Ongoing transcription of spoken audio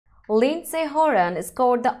Lindsey Horan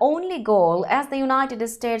scored the only goal as the United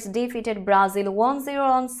States defeated Brazil 1-0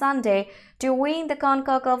 on Sunday to win the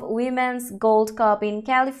CONCACAF Women's Gold Cup in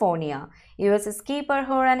California. US skipper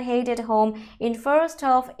Horan headed home in first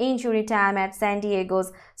half injury time at San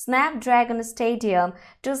Diego's Snapdragon Stadium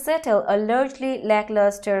to settle a largely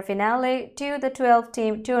lackluster finale to the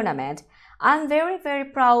 12-team tournament. "I'm very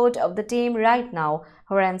proud of the team right now,"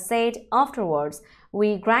 Horan said afterwards.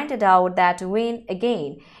 "We grinded out that win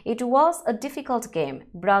again. It was a difficult game.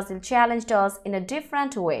 Brazil challenged us in a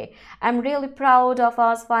different way. I'm really proud of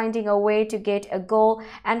us finding a way to get a goal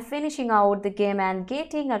and finishing out the game and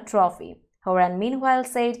getting a trophy." Horan meanwhile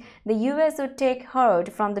said the US would take heart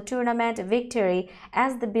from the tournament victory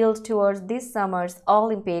as they build towards this summer's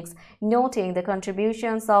Olympics, noting the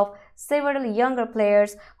contributions of several younger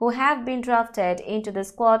players who have been drafted into the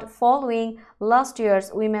squad following last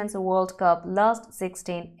year's Women's World Cup last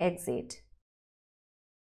 16 exit.